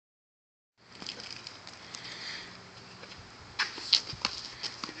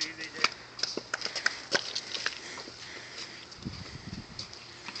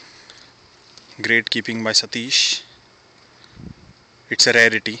Great keeping by Satish. It's a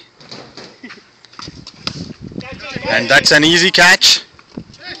rarity. And that's an easy catch.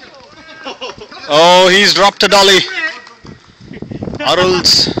 Oh, he's dropped a dolly.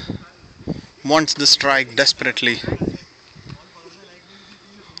 Arul's wants the strike desperately.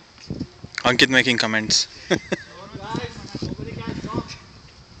 Ankit making comments. And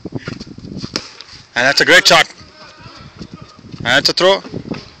that's a great shot. And that's a throw.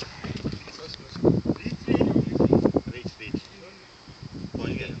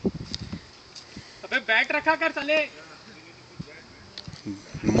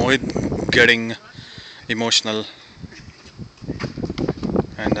 Mohit getting emotional.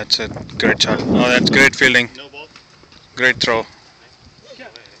 And that's a great shot. Oh, that's great fielding. Great throw.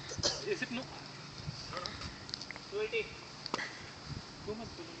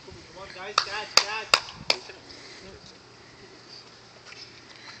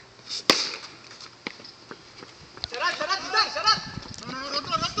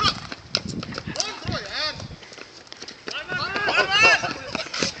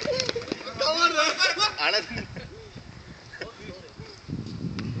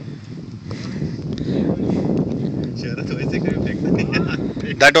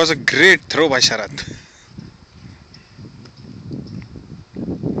 That was a great throw by Sharath.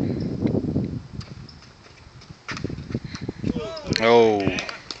 Oh.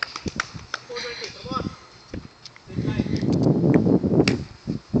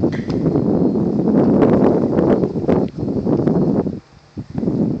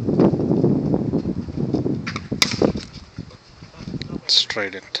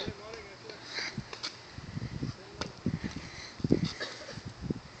 Straight it.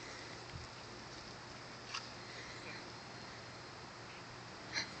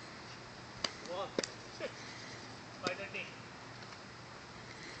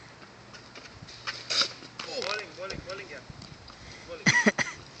 Bowling, yeah.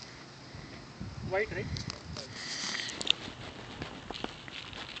 White, right?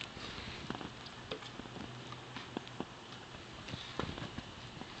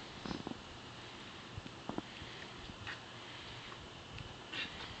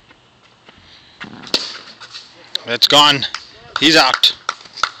 It's gone. He's out.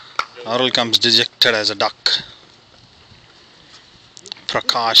 Arul comes dejected as a duck.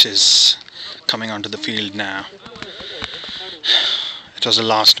 Prakash is coming onto the field now. It was the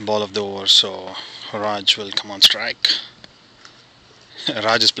last ball of the over, so Raj will come on strike.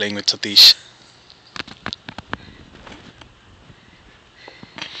 Raj is playing with Satish.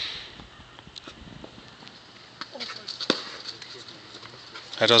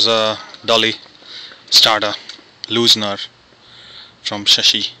 That was a dolly starter, loosener from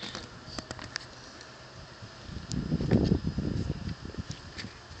Shashi.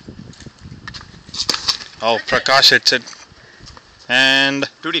 Oh, Prakash hits it. And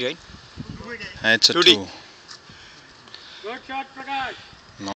 2D, right? it's a 2. Good shot, Prakash.